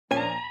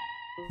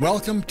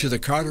Welcome to the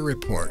Carter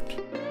Report.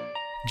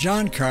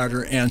 John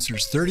Carter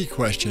answers 30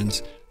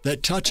 questions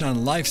that touch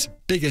on life's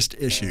biggest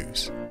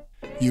issues.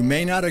 You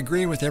may not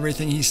agree with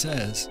everything he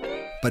says,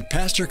 but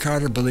Pastor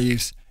Carter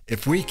believes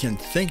if we can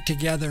think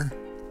together,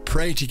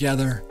 pray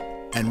together,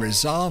 and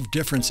resolve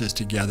differences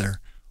together,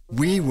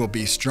 we will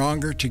be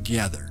stronger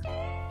together.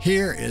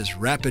 Here is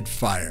Rapid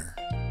Fire.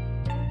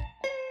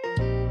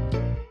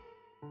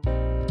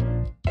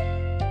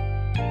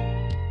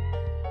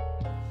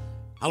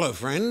 Hello,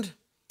 friend.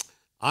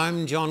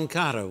 I'm John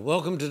Carter.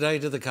 Welcome today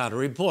to the Carter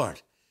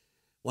Report.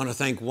 Want to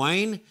thank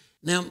Wayne.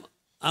 Now,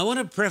 I want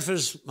to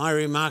preface my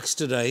remarks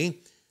today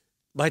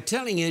by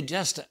telling you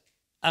just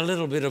a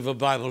little bit of a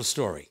Bible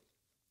story.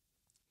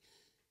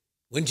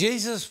 When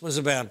Jesus was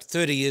about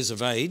 30 years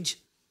of age,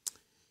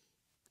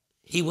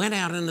 he went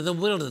out into the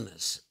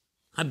wilderness.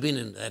 I've been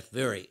in that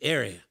very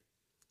area.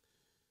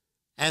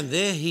 And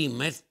there he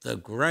met the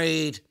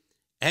great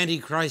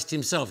Antichrist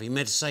himself. He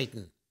met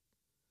Satan.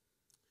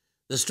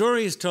 The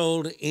story is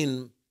told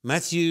in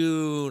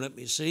Matthew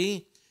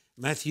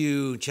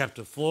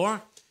chapter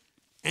 4,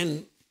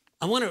 and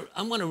I want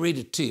to read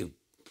it to you,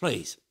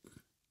 please.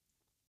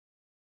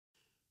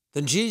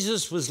 Then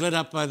Jesus was led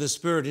up by the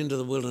Spirit into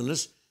the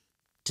wilderness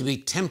to be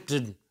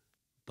tempted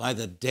by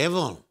the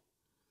devil.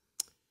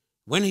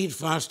 When he'd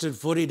fasted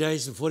 40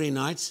 days and 40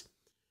 nights,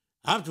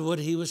 afterward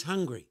he was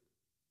hungry.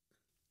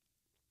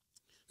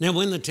 Now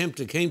when the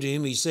tempter came to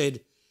him, he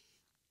said,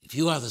 "If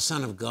you are the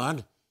Son of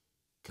God,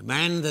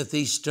 command that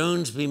these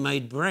stones be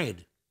made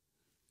bread."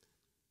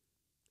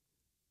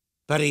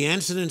 But he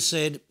answered and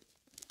said,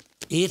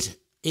 "It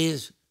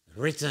is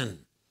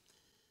written,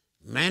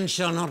 man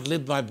shall not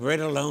live by bread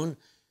alone,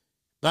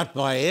 but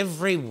by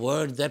every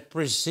word that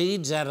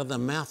proceeds out of the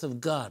mouth of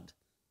God."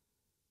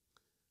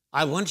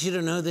 I want you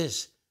to know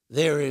this.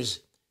 There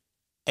is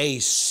a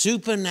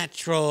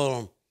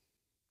supernatural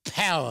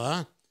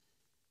power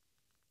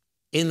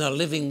in the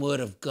living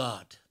word of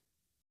God.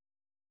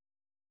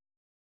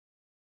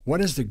 What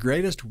is the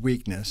greatest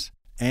weakness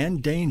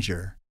and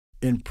danger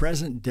in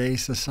present-day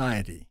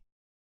society?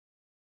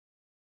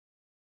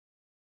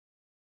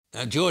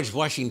 George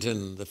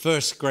Washington, the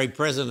first great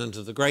president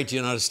of the great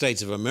United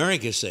States of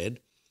America,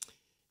 said,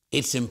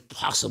 "It's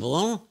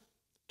impossible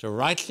to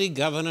rightly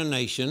govern a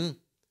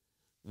nation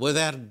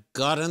without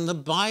God and the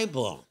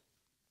Bible."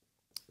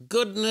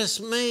 Goodness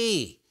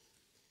me,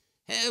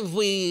 have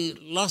we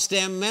lost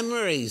our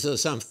memories or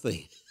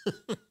something?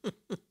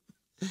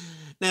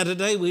 Now,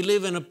 today we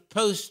live in a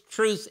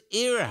post-truth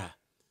era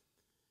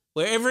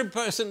where every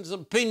person's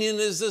opinion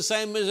is the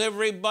same as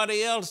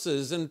everybody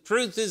else's, and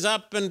truth is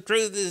up and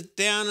truth is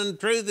down and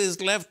truth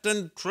is left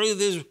and truth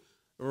is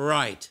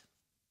right.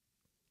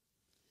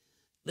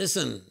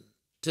 Listen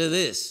to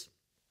this.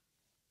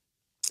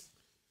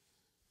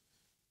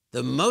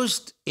 The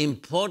most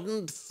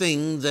important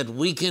thing that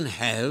we can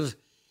have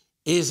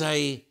is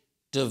a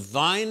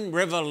divine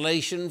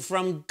revelation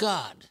from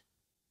God,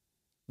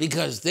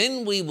 because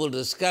then we will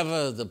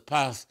discover the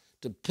path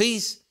to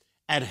peace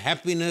and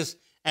happiness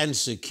and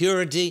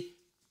security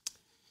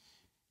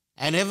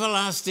and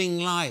everlasting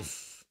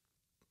life.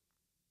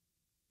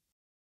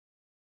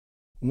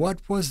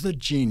 What was the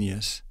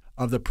genius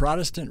of the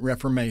Protestant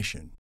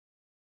Reformation?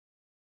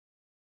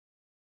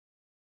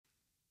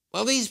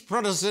 Well, these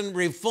Protestant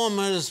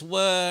reformers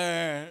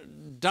were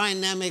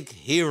dynamic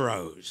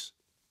heroes.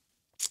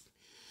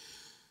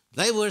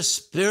 They were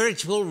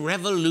spiritual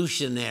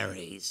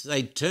revolutionaries.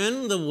 They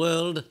turned the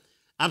world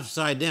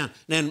upside down.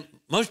 Now,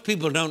 most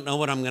people don't know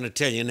what I'm going to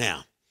tell you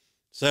now,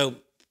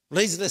 so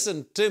please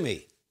listen to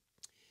me.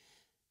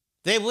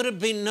 There would have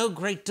been no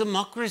great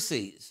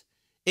democracies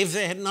if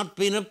there had not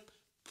been a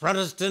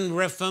Protestant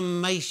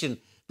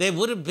Reformation. There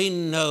would have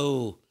been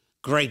no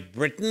Great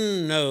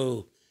Britain,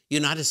 no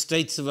United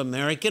States of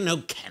America,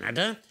 no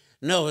Canada,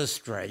 no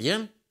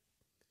Australia.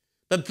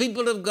 But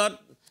people have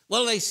got,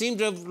 well, they seem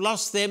to have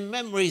lost their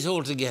memories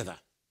altogether.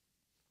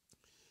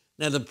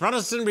 Now, the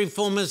Protestant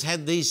reformers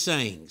had these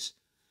sayings: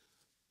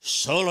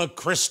 sola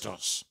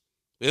Christus,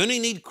 we only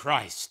need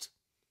Christ,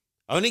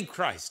 only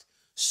Christ.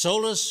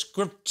 Sola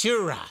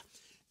Scriptura,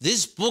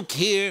 this book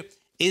here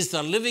is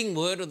the living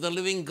word of the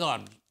living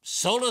God.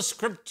 Sola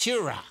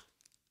Scriptura,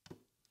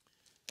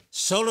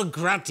 sola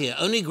gratia,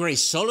 only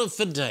grace, sola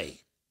fide.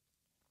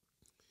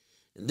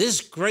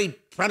 This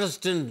great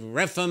Protestant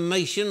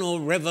Reformation or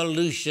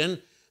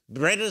revolution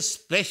bred a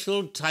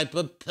special type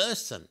of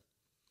person,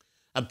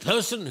 a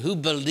person who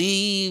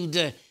believed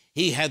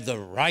he had the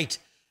right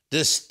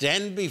to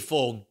stand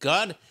before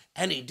God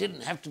and he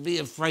didn't have to be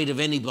afraid of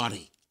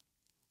anybody.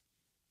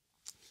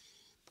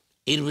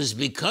 It was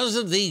because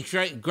of these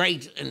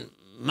great and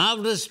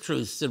marvelous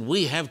truths that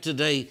we have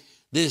today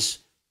this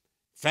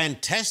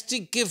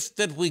fantastic gift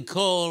that we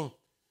call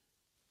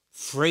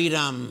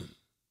freedom.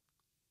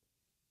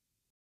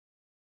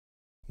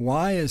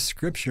 Why is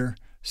Scripture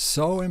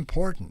so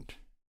important?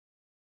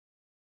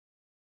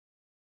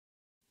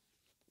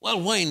 Well,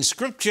 Wayne,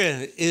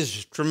 Scripture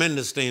is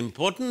tremendously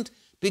important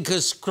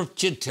because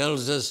Scripture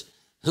tells us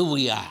who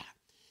we are.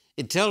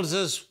 It tells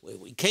us where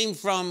we came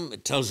from.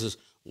 It tells us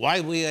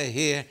why we are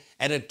here,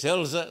 and it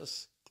tells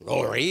us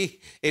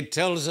glory. It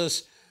tells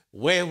us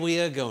where we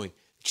are going.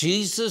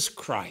 Jesus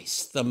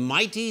Christ, the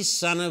mighty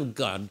Son of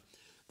God,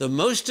 the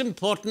most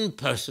important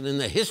person in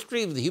the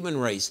history of the human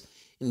race,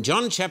 in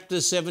John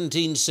chapter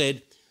 17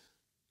 said,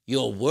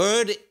 "Your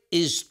word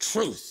is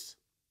truth."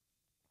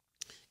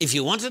 If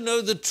you want to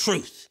know the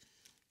truth,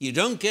 you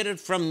don't get it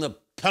from the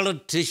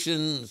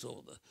politicians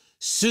or the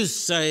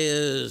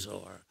soothsayers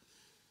or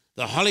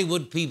the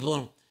Hollywood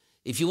people.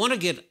 If you want to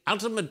get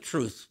ultimate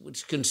truth,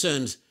 which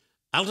concerns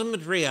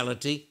ultimate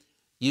reality,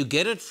 you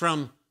get it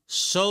from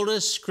sola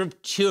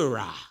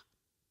scriptura,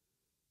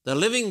 the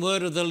living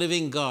word of the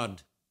living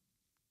God.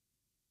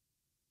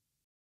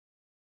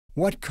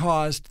 What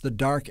caused the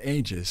Dark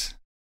Ages?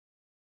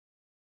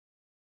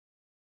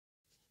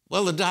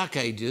 Well, the Dark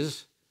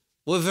Ages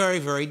were very,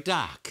 very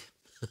dark.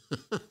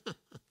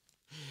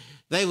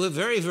 They were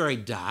very, very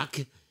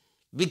dark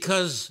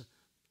because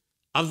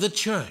of the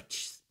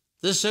church,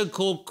 the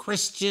so-called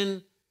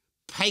Christian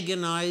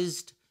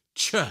paganized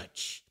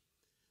church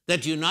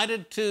that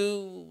united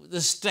to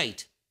the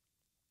state.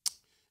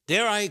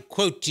 Dare I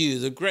quote you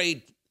the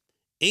great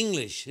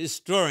English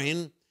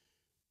historian,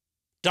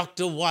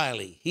 Dr.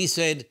 Wiley. He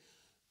said,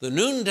 "The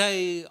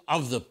noonday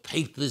of the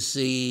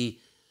papacy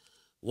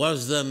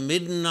was the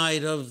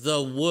midnight of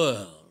the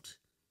world,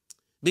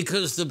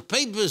 because the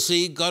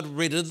papacy got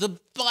rid of the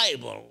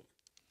Bible.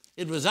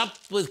 It was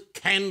up with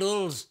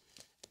candles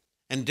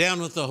and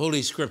down with the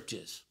Holy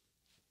Scriptures.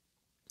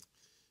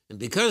 And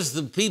because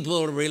the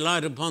people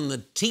relied upon the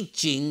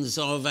teachings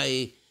of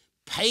a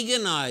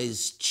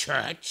paganized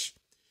church,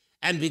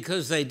 and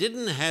because they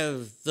didn't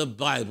have the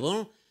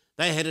Bible,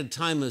 they had a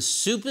time of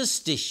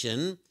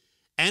superstition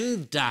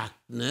and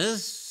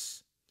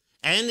darkness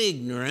and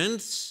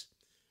ignorance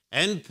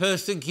and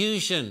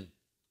persecution.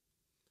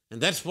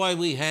 And that's why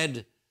we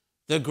had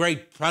the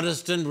great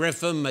Protestant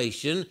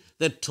Reformation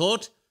that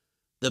taught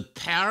the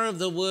power of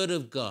the Word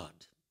of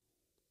God.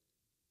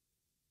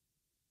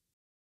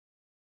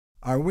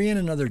 Are we in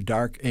another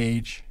dark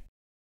age?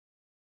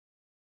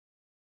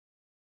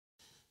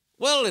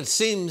 Well, it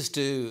seems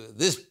to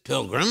this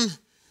pilgrim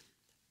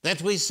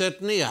that we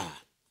certainly are.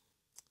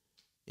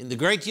 In the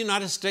great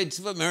United States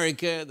of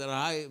America that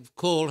I've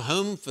called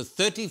home for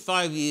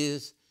 35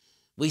 years,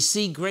 we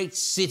see great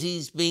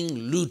cities being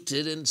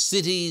looted and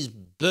cities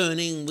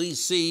burning. We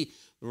see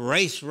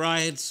race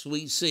riots.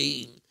 We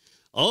see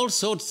all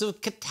sorts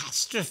of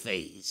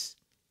catastrophes.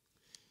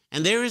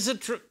 And there is a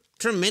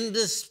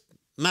tremendous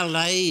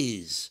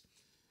malaise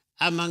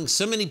among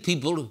so many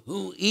people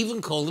who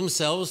even call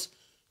themselves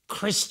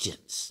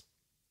Christians.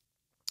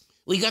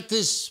 We got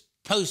this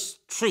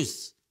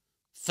post-truth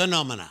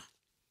phenomena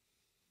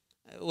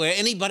where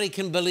anybody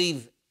can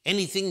believe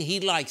anything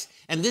he likes.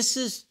 And this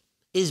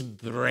is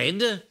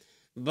bred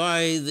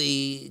by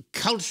the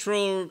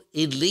cultural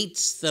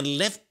elites, the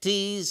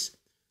lefties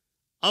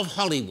of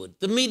Hollywood,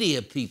 the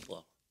media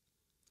people.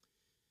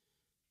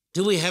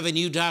 Do we have a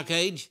new dark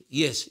age?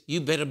 Yes,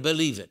 you better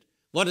believe it.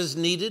 What is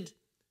needed?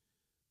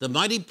 The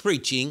mighty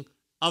preaching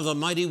of the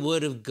mighty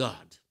Word of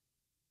God.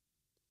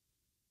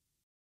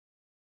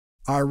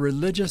 Are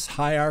religious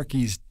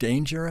hierarchies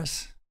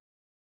dangerous?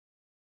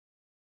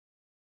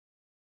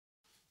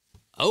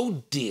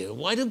 Oh dear,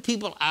 why do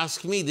people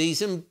ask me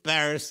these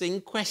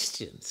embarrassing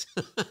questions?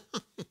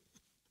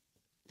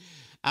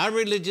 Are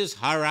religious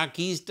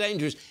hierarchies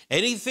dangerous?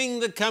 Anything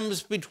that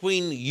comes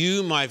between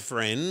you, my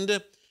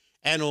friend,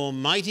 and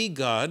Almighty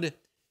God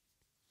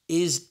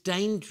is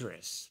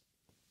dangerous.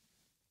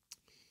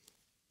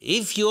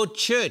 If your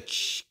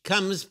church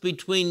comes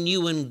between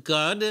you and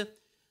God,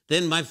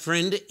 then, my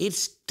friend,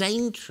 it's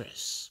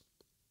dangerous.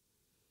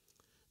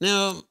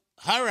 Now,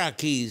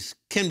 hierarchies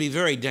can be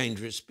very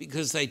dangerous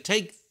because they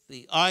take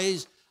the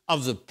eyes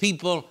of the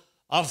people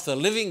off the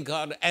living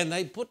God and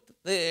they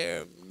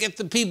get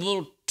the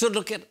people to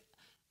look at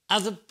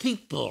other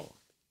people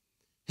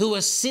who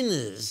are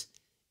sinners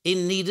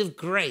in need of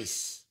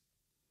grace.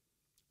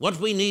 What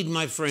we need,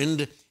 my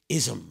friend,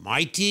 is a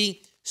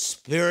mighty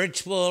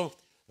spiritual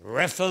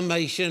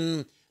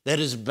reformation that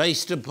is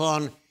based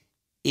upon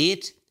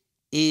it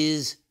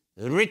is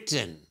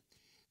written.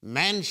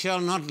 Man shall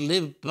not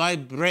live by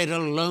bread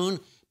alone,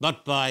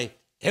 but by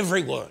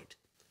every word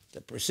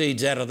that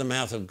proceeds out of the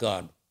mouth of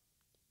God.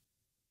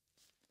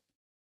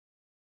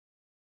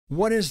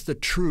 What is the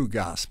true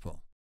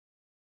gospel?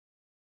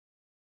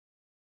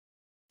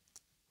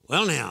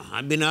 Well, now,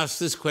 I've been asked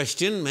this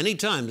question many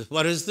times.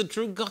 What is the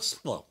true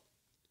gospel?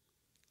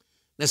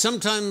 Now,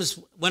 sometimes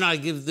when I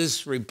give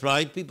this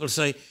reply, people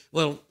say,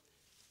 well,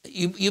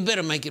 you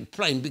better make it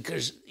plain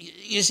because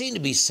you seem to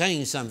be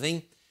saying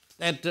something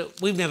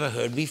that we've never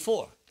heard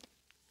before.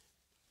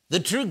 The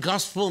true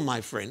gospel,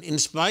 my friend, in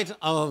spite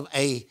of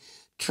a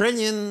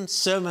trillion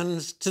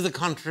sermons to the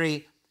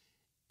contrary,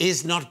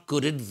 is not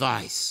good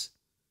advice.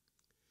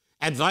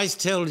 Advice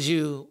tells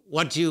you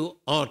what you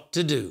ought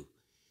to do.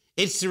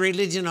 It's the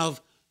religion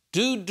of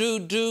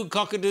do,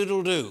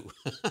 cock-a-doodle-doo.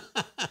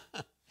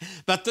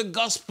 But the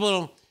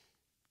gospel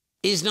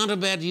is not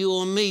about you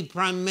or me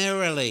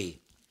primarily.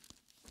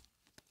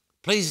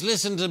 Please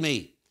listen to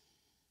me.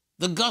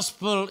 The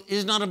gospel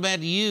is not about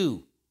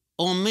you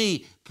or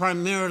me.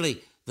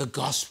 Primarily, the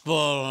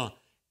gospel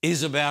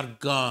is about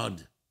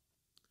God.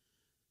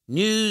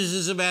 News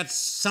is about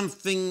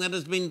something that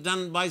has been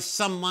done by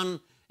someone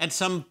at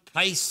some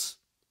place.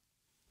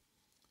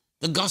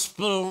 The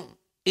gospel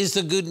is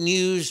the good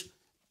news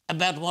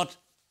about what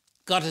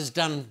God has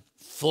done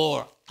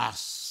for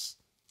us.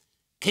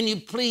 Can you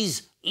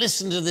please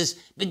listen to this,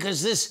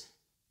 because this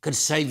could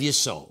save your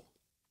soul.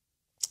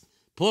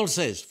 Paul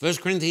says, 1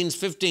 Corinthians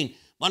 15,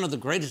 one of the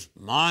greatest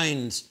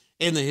minds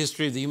in the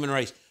history of the human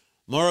race,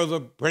 moreover,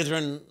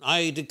 brethren,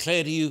 I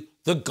declare to you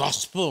the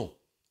gospel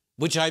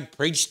which I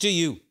preached to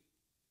you,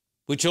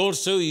 which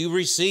also you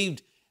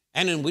received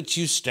and in which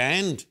you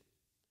stand,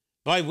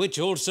 by which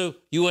also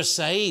you are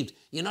saved.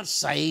 You're not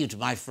saved,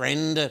 my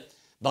friend,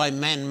 by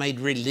man-made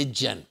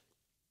religion.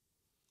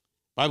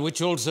 By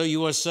which also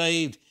you are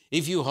saved,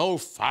 if you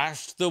hold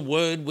fast the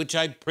word which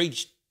I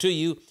preached to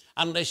you,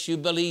 unless you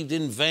believed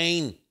in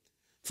vain.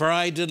 For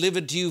I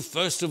delivered to you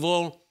first of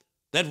all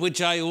that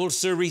which I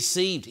also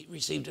received. He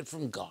received it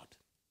from God.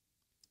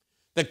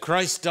 That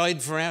Christ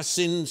died for our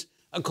sins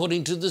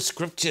according to the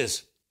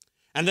Scriptures,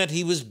 and that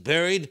he was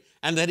buried,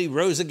 and that he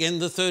rose again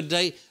the third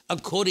day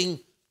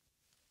according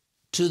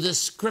to the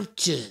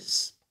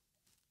Scriptures.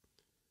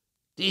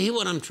 Do you hear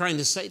what I'm trying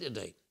to say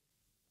today?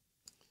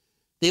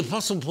 The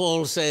Apostle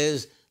Paul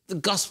says the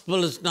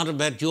gospel is not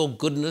about your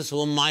goodness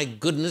or my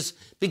goodness,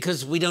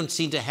 because we don't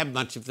seem to have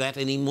much of that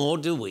anymore,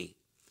 do we?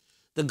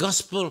 The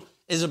gospel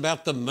is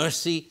about the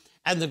mercy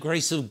and the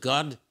grace of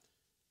God.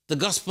 The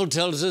gospel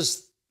tells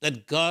us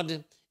that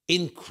God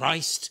in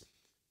Christ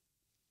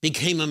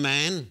became a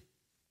man,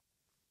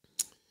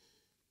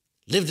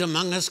 lived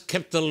among us,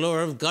 kept the law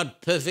of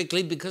God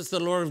perfectly, because the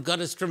law of God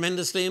is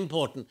tremendously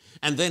important.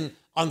 And then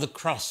on the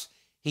cross,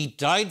 he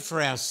died for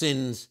our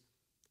sins,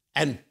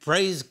 and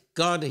praise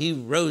God, he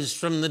rose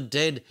from the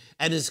dead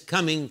and is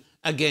coming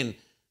again.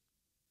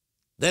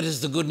 That is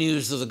the good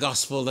news of the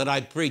gospel that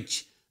I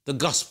preach, the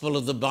gospel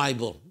of the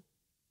Bible.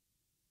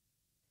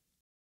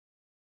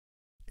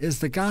 Is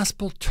the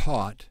gospel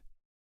taught,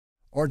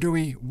 or do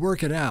we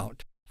work it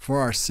out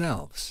for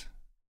ourselves?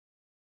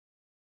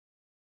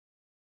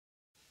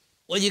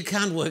 Well, you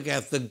can't work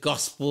out the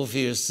gospel for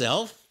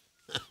yourself.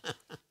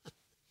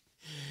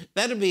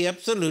 That'd be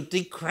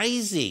absolutely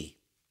crazy.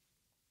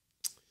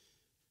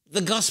 The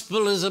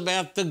gospel is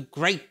about the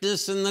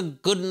greatness and the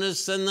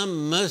goodness and the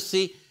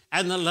mercy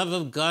and the love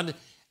of God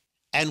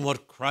and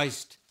what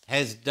Christ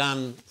has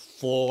done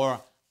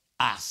for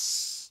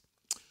us.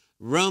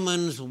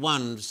 Romans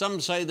 1. Some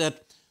say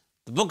that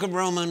the book of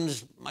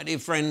Romans, my dear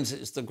friends,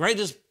 is the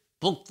greatest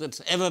book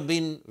that's ever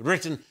been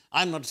written.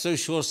 I'm not so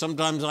sure.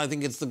 Sometimes I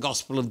think it's the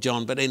Gospel of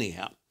John, but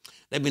anyhow,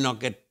 let me not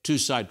get too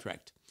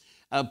sidetracked.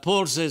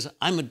 Paul says,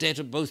 I'm a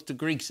debtor both to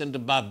Greeks and to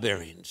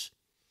barbarians,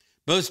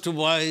 both to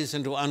wise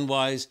and to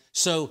unwise.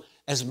 So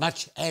as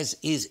much as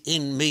is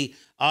in me,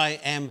 I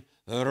am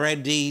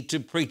ready to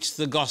preach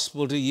the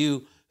gospel to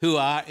you who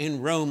are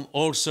in Rome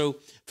also.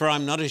 For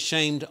I'm not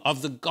ashamed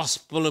of the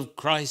gospel of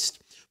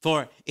Christ,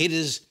 for it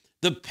is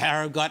the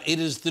power of God, it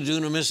is the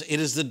dunamis, it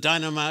is the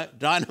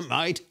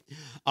dynamite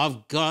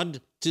of God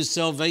to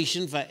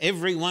salvation for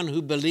everyone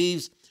who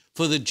believes,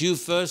 for the Jew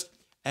first,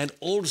 and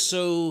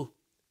also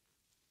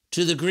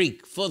to the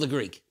Greek, for the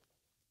Greek.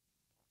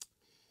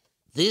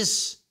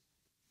 This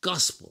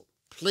gospel,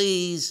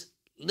 please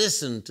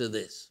listen to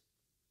this,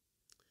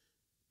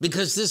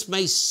 because this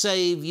may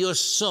save your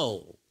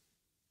soul.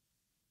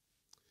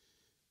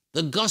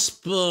 The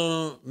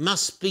gospel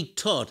must be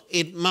taught.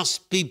 It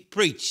must be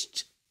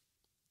preached.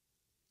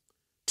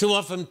 Too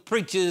often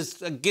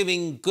preachers are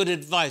giving good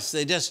advice.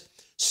 They're just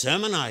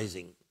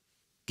sermonizing,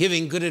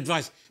 giving good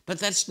advice. But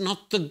that's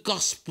not the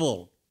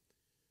gospel.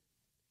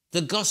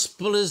 The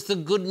gospel is the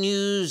good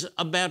news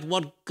about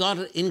what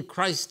God in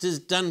Christ has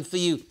done for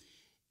you.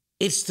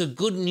 It's the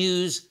good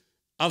news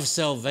of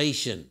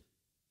salvation.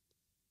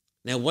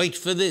 Now wait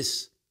for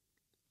this.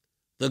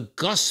 The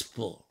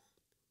gospel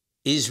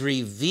is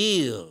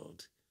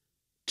revealed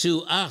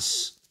to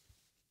us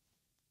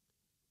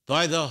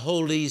by the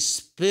Holy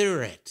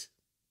Spirit.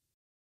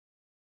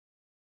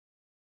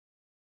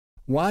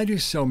 Why do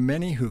so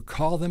many who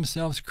call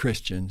themselves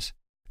Christians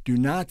do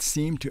not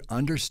seem to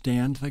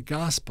understand the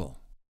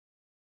gospel?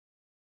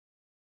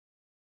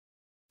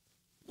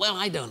 Well,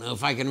 I don't know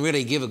if I can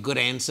really give a good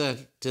answer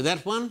to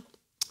that one.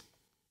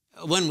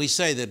 When we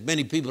say that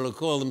many people who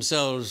call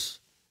themselves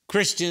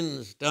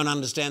Christians don't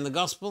understand the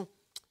gospel,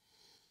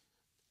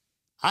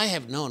 I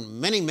have known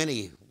many,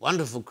 many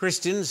wonderful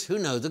Christians who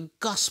know the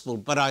gospel,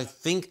 but I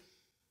think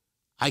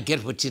I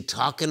get what you're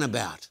talking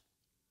about.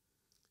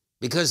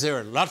 Because there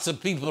are lots of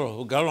people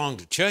who go along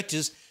to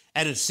churches,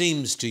 and it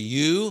seems to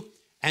you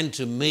and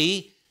to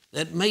me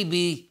that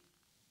maybe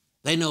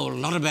they know a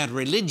lot about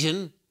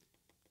religion,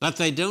 but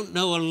they don't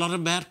know a lot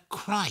about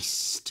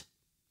Christ.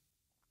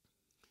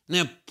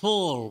 Now,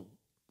 Paul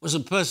was a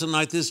person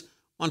like this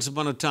once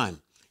upon a time.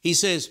 He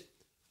says,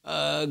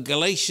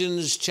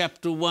 Galatians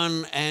chapter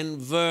 1 and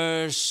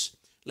verse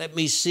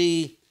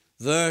 11,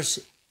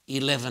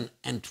 11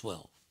 and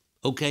 12.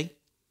 Okay?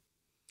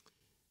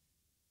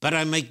 But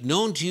I make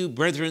known to you,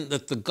 brethren,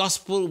 that the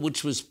gospel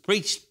which was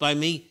preached by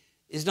me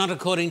is not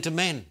according to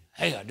men.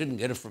 Hey, I didn't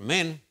get it from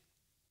men.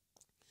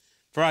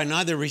 For I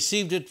neither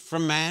received it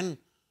from man,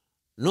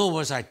 nor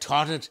was I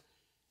taught it,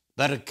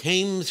 but it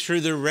came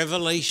through the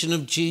revelation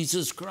of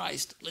Jesus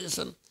Christ.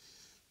 Listen,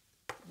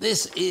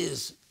 this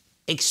is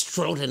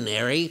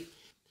extraordinary,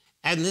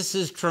 and this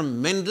is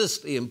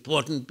tremendously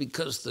important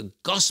because the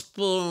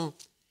gospel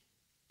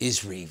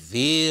is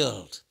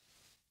revealed.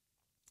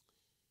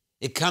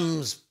 It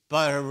comes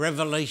by a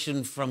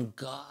revelation from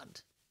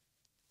God.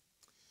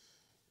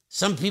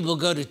 Some people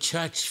go to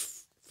church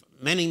for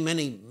many,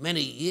 many,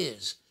 many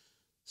years.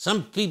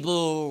 Some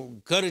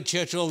people go to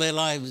church all their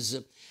lives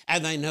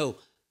and they know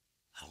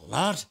a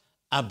lot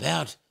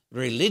about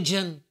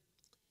religion,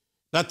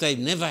 but they've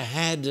never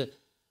had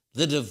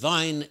the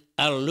divine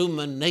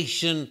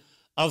illumination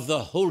of the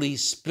Holy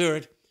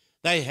Spirit.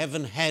 They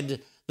haven't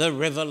had the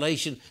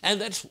revelation,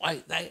 and that's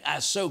why they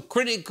are so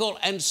critical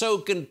and so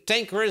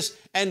cantankerous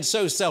and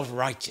so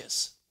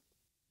self-righteous.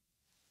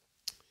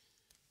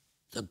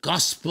 The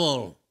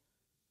gospel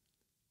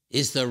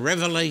is the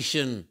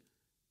revelation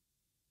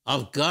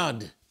of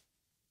God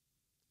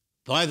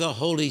by the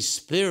Holy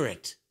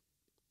Spirit.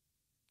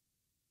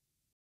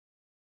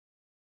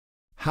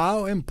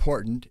 How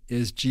important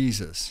is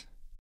Jesus?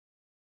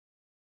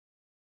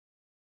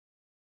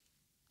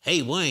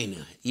 Hey, Wayne,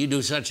 you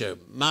do such a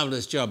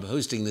marvelous job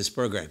hosting this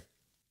program.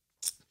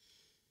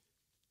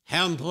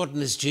 How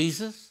important is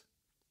Jesus?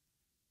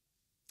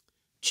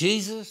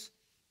 Jesus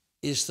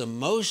is the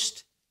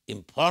most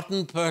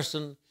important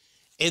person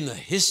in the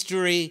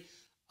history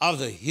of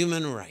the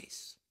human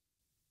race.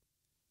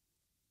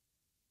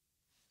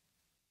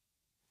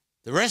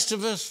 The rest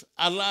of us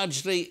are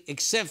largely,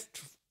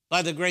 except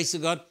by the grace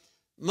of God,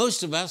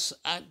 most of us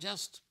are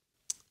just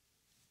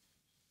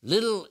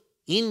little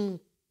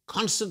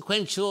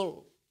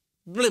inconsequential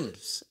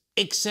blimps,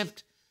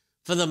 except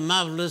for the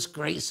marvelous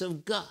grace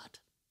of God.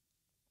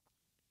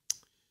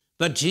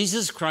 But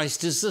Jesus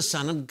Christ is the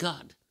Son of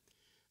God.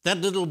 That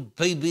little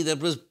baby that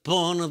was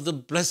born of the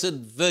Blessed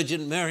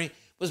Virgin Mary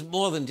was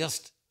more than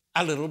just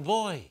a little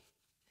boy.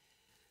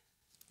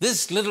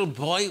 This little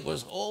boy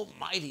was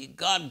Almighty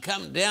God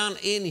come down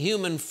in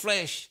human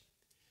flesh.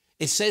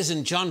 It says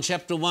in John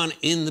chapter 1,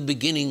 in the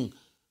beginning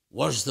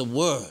was the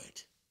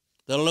Word,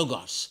 the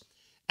Logos,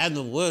 and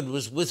the Word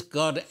was with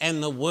God,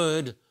 and the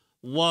Word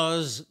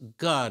was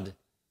God.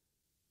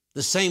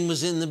 The same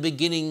was in the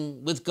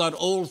beginning with God.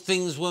 All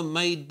things were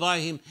made by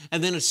him.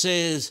 And then it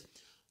says,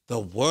 the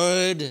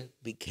Word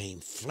became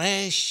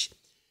flesh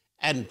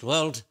and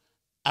dwelt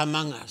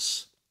among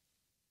us.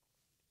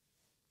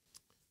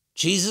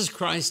 Jesus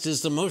Christ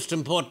is the most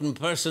important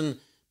person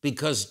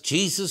because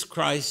Jesus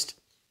Christ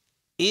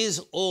is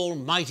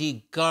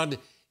Almighty God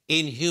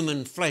in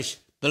human flesh.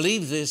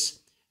 Believe this,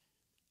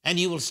 and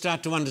you will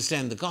start to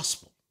understand the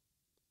gospel.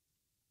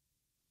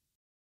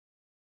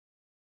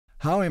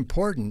 How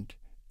important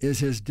is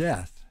his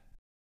death?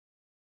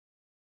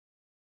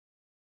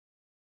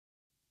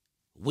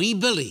 We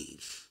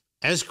believe,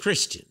 as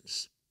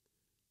Christians,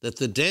 that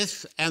the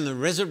death and the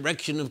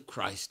resurrection of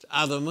Christ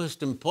are the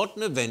most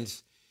important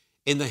events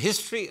in the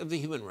history of the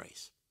human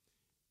race.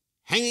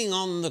 Hanging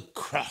on the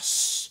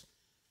cross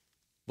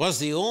was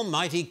the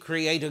Almighty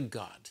Creator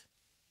God.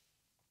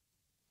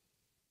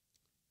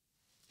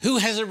 Who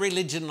has a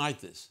religion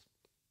like this?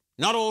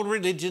 Not all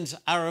religions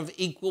are of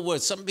equal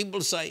worth. Some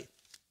people say,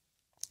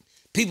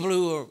 people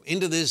who are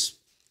into this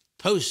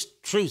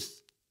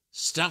post-truth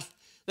stuff,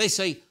 they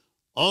say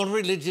all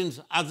religions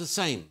are the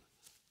same.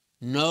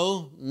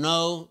 No,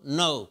 no,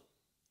 no.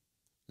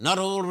 Not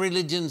all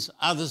religions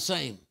are the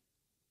same.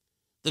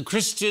 The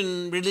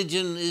Christian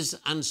religion is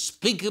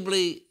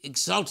unspeakably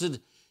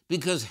exalted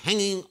because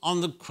hanging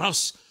on the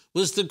cross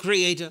was the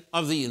creator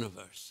of the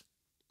universe.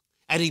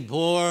 And he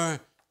bore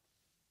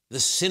the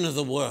sin of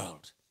the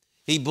world.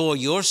 He bore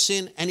your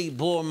sin and he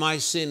bore my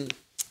sin.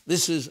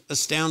 This is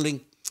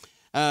astounding.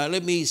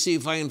 Let me see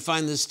if I can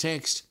find this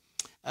text.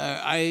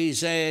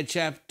 Isaiah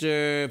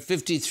chapter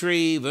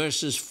 53,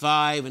 verses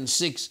 5 and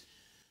 6.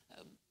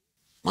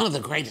 One of the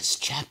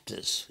greatest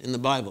chapters in the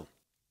Bible.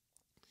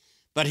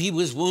 But he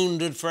was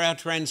wounded for our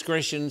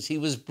transgressions. He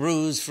was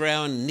bruised for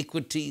our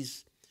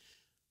iniquities.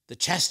 The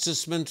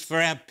chastisement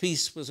for our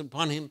peace was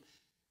upon him.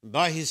 And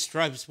by his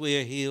stripes we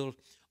are healed.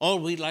 All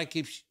we like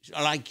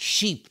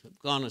sheep have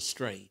gone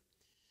astray.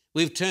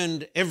 We've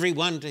turned every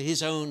one to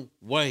his own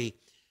way.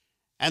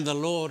 And the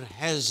Lord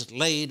has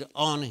laid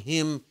on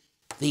him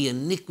the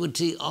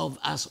iniquity of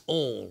us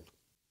all.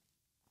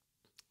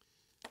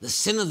 The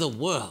sin of the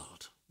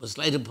world was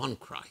laid upon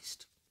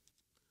Christ.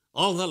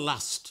 All the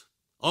lust,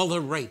 all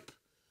the rape,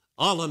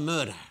 all the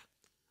murder,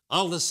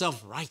 all the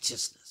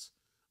self-righteousness,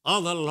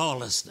 all the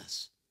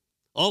lawlessness,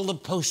 all the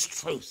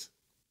post-truth,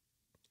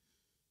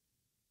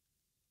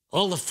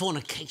 all the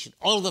fornication,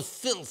 all the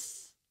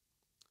filth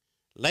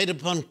laid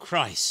upon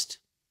Christ.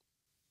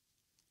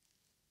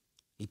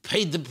 He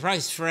paid the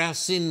price for our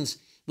sins.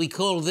 We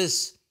call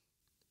this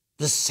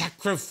the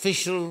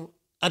sacrificial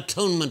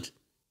atonement,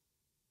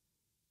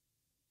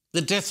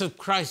 the death of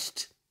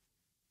Christ,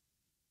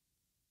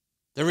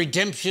 the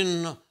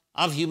redemption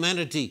of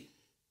humanity,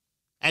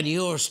 and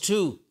yours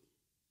too,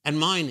 and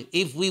mine,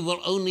 if we will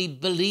only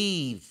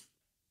believe.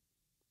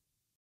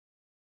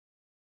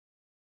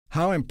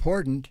 How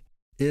important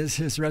is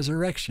his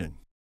resurrection?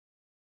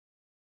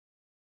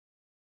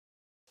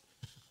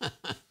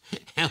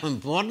 How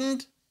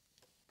important?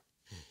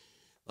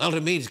 Well,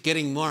 to me, it's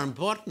getting more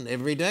important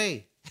every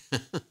day.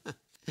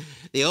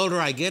 The older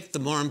I get, the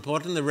more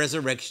important the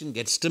resurrection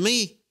gets to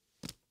me.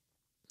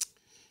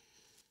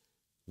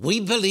 We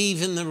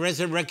believe in the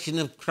resurrection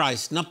of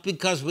Christ, not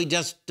because we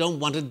just don't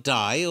want to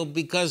die or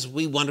because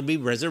we want to be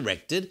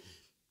resurrected.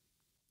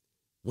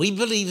 We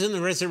believe in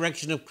the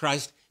resurrection of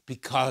Christ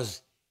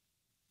because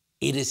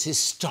it is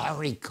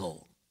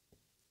historical.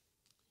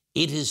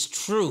 It is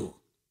true.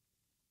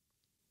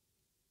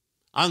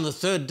 On the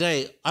third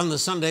day, on the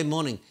Sunday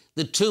morning,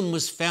 the tomb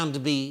was found to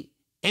be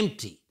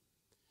empty.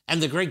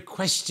 And the great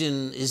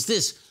question is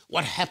this: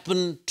 what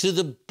happened to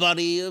the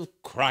body of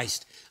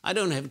Christ? I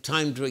don't have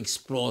time to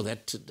explore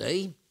that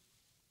today,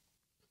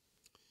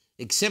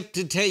 except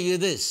to tell you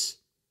this,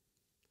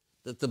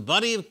 that the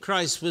body of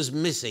Christ was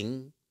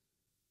missing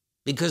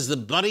because the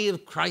body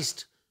of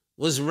Christ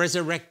was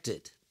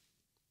resurrected.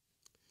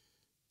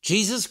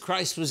 Jesus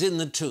Christ was in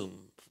the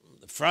tomb from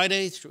the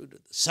Friday through to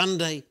the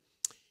Sunday.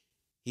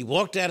 He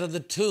walked out of the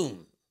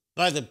tomb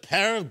by the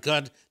power of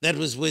God that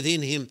was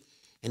within him,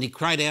 and he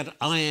cried out,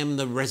 "I am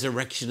the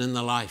resurrection and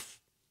the life."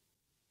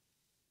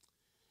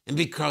 And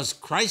because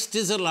Christ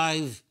is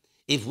alive,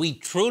 if we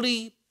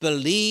truly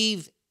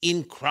believe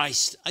in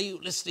Christ, are you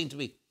listening to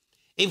me?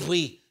 If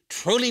we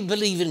truly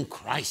believe in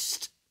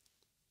Christ,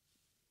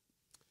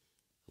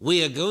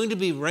 we are going to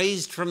be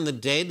raised from the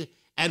dead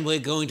and we're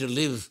going to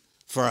live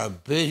for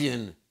 1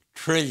 billion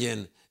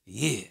trillion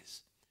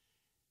years.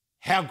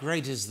 How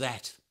great is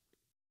that?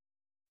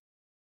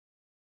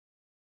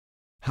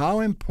 How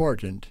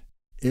important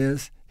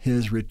is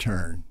his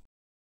return?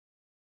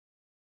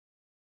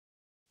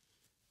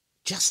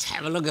 Just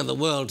have a look at the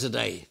world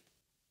today.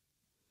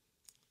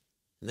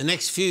 In the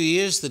next few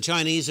years, the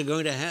Chinese are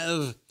going to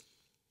have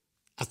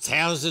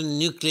 1,000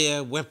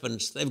 nuclear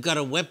weapons. They've got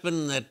a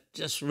weapon that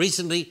just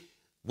recently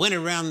went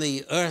around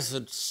the earth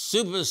at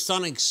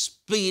supersonic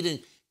speed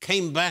and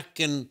came back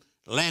and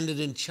landed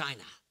in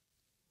China.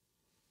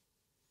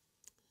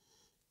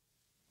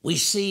 We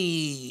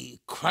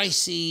see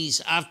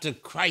crises after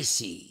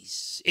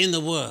crises in the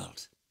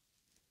world.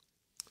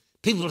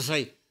 People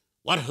say,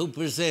 what hope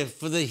is there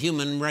for the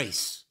human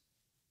race?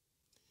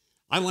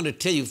 I want to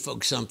tell you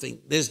folks something.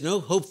 There's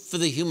no hope for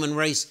the human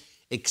race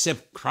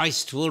except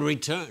Christ will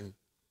return.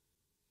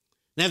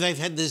 Now, they've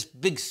had this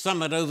big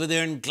summit over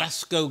there in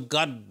Glasgow,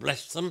 God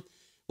bless them,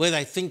 where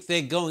they think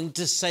they're going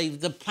to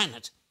save the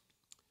planet.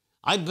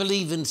 I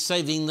believe in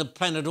saving the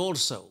planet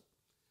also.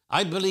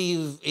 I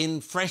believe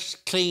in fresh,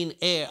 clean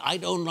air. I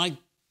don't like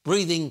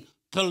breathing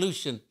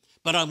pollution.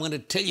 But I want to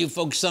tell you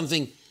folks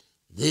something.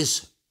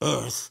 This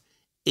earth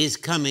is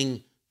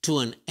coming to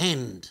an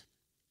end.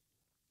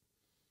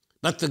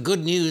 But the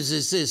good news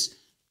is this: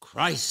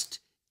 Christ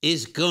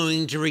is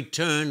going to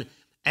return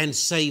and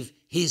save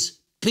his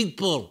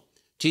people.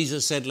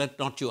 Jesus said, "Let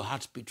not your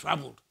hearts be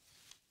troubled."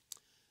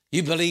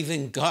 You believe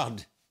in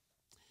God.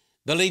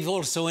 Believe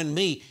also in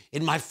me.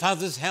 In my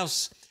Father's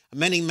house are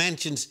many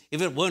mansions.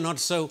 If it were not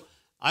so,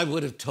 I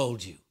would have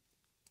told you.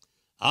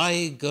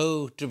 I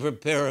go to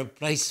prepare a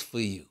place for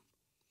you.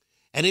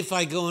 And if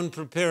I go and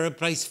prepare a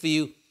place for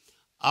you,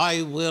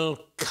 I will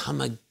come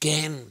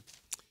again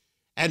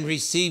and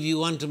receive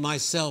you unto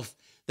myself,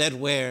 that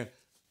where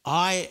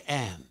I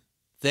am,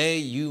 there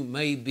you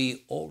may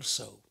be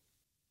also.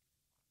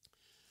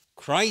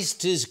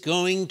 Christ is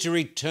going to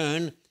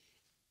return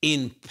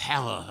in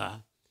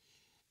power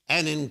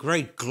and in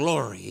great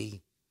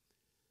glory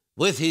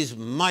with his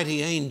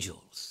mighty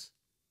angels.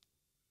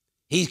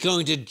 He's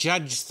going to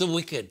judge the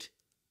wicked.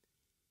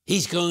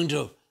 He's going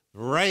to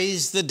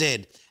raise the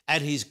dead,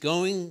 and he's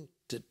going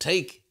to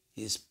take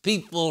his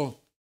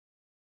people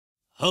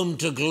home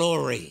to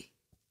glory.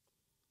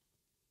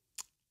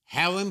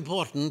 How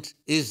important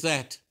is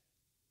that?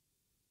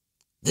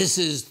 This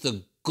is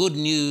the good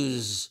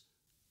news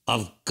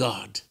of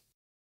God.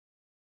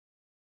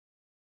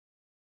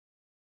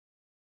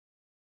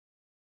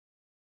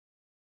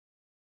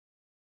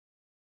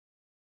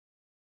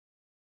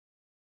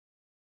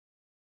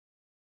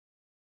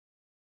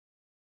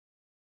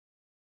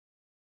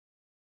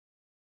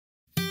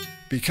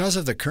 Because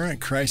of the current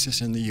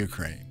crisis in the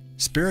Ukraine,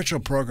 spiritual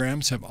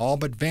programs have all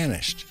but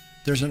vanished.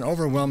 There's an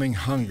overwhelming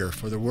hunger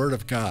for the Word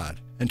of God,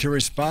 and to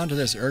respond to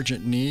this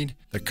urgent need,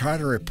 the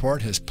Carter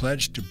Report has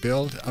pledged to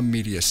build a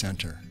media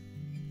center.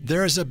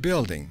 There is a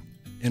building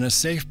in a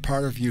safe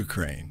part of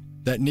Ukraine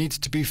that needs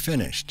to be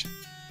finished.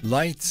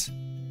 Lights,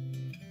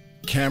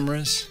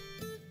 cameras,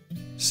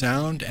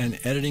 sound and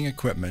editing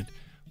equipment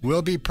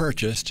will be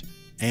purchased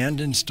and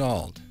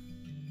installed.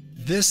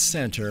 This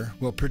center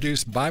will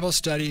produce Bible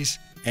studies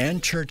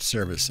and church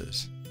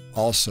services.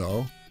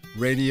 Also,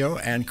 radio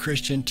and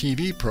Christian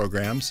TV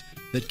programs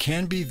that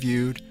can be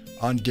viewed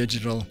on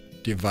digital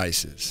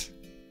devices.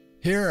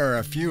 Here are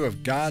a few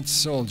of God's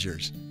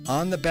soldiers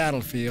on the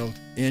battlefield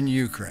in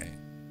Ukraine.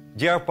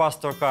 Dear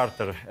Pastor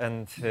Carter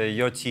and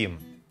your team,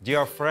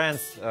 dear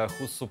friends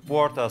who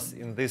support us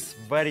in this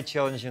very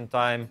challenging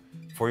time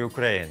for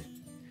Ukraine.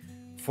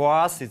 For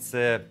us, it's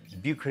a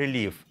big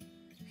relief,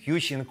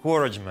 huge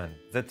encouragement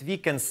that we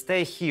can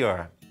stay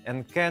here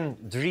and can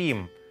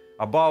dream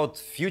about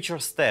future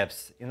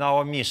steps in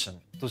our mission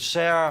to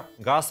share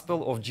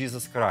gospel of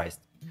Jesus Christ.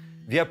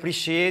 We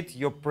appreciate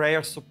your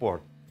prayer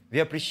support. We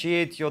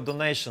appreciate your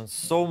donations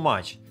so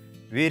much.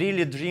 We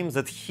really dream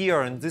that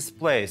here in this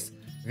place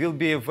will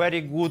be a very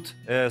good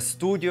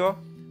studio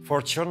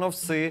for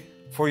Chernovtsi,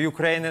 for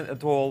Ukraine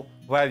at all,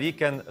 where we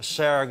can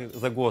share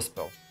the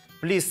gospel.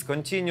 Please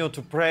continue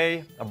to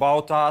pray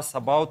about us,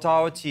 about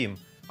our team,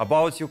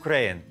 about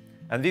Ukraine,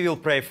 and we will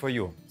pray for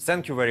you.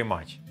 Thank you very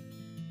much.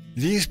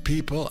 These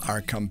people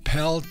are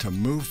compelled to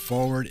move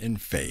forward in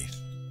faith.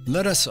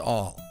 Let us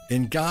all,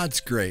 in God's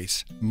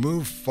grace,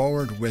 move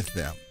forward with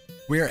them.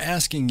 We are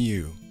asking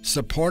you,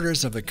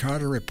 supporters of the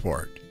Carter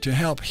Report, to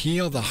help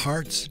heal the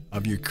hearts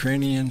of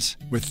Ukrainians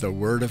with the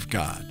Word of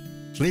God.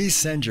 Please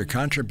send your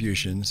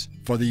contributions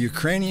for the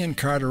Ukrainian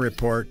Carter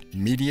Report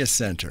Media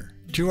Center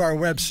to our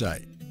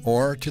website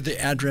or to the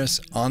address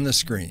on the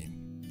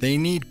screen. They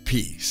need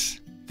peace.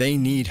 They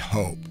need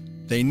hope.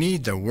 They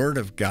need the Word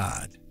of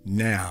God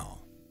now.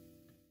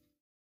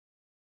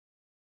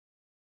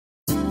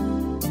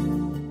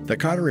 The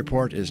Carter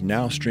Report is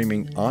now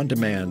streaming on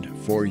demand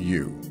for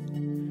you.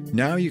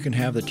 Now you can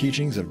have the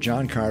teachings of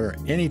John Carter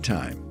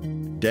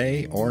anytime,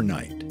 day or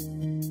night.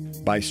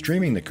 By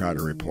streaming the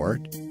Carter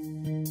Report,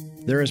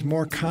 there is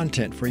more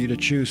content for you to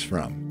choose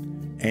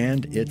from,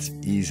 and it's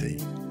easy.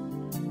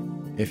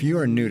 If you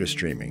are new to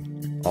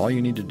streaming, all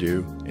you need to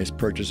do is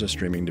purchase a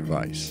streaming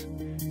device.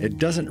 It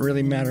doesn't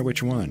really matter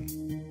which one.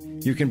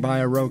 You can buy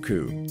a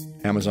Roku,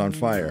 Amazon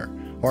Fire,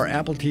 or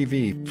Apple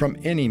TV from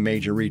any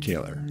major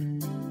retailer.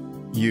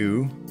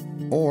 You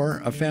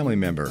or a family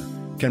member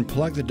can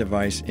plug the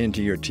device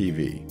into your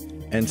TV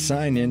and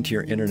sign into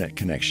your internet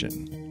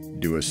connection.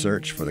 Do a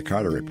search for the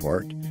Carter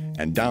Report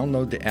and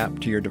download the app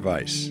to your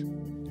device.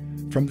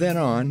 From then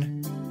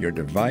on, your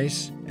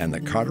device and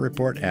the Carter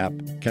Report app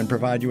can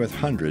provide you with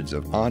hundreds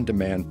of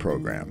on-demand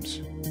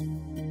programs.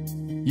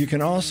 You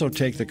can also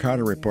take the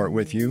Carter Report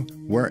with you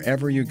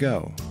wherever you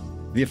go.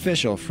 The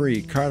official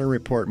free Carter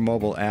Report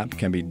mobile app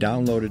can be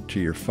downloaded to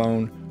your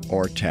phone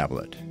or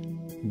tablet.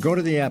 Go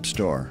to the App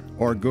Store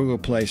or Google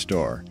Play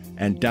Store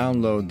and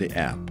download the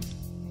app.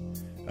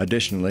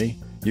 Additionally,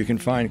 you can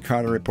find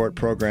Carter Report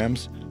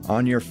programs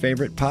on your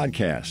favorite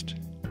podcast.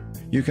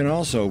 You can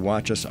also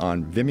watch us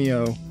on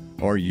Vimeo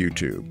or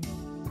YouTube.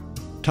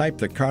 Type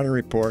the Carter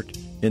Report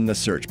in the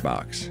search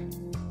box.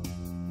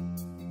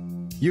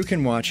 You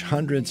can watch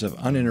hundreds of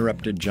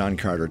uninterrupted John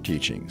Carter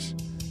teachings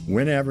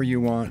whenever you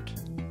want,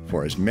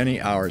 for as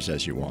many hours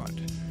as you want.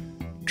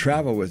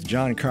 Travel with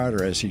John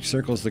Carter as he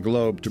circles the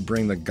globe to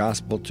bring the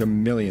gospel to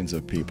millions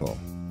of people.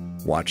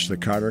 Watch the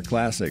Carter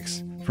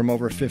Classics from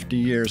over 50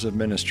 years of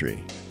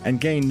ministry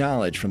and gain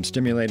knowledge from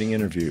stimulating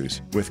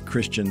interviews with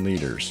Christian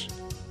leaders.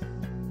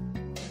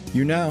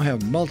 You now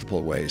have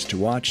multiple ways to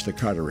watch the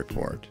Carter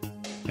Report,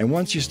 and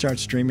once you start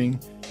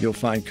streaming, you'll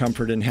find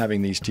comfort in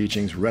having these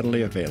teachings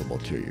readily available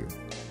to you,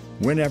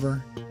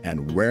 whenever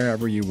and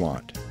wherever you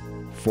want,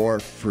 for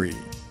free.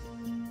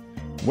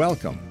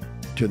 Welcome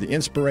to the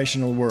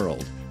inspirational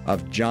world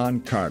of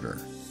John Carter.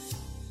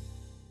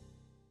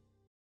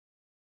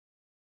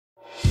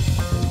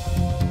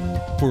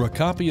 For a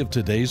copy of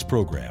today's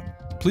program,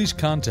 please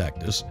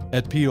contact us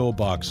at P.O.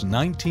 Box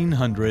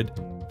 1900,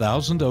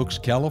 Thousand Oaks,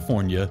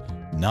 California,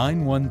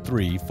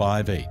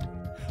 91358.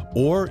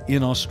 Or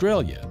in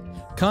Australia,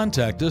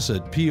 contact us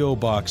at P.O.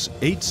 Box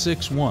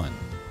 861,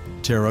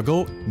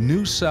 Terrigal,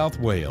 New South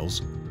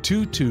Wales,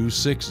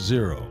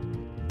 2260.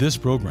 This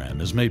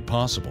program is made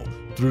possible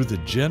through the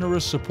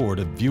generous support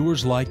of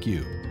viewers like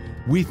you.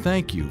 We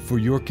thank you for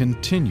your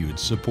continued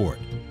support.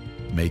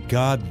 May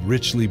God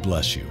richly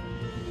bless you.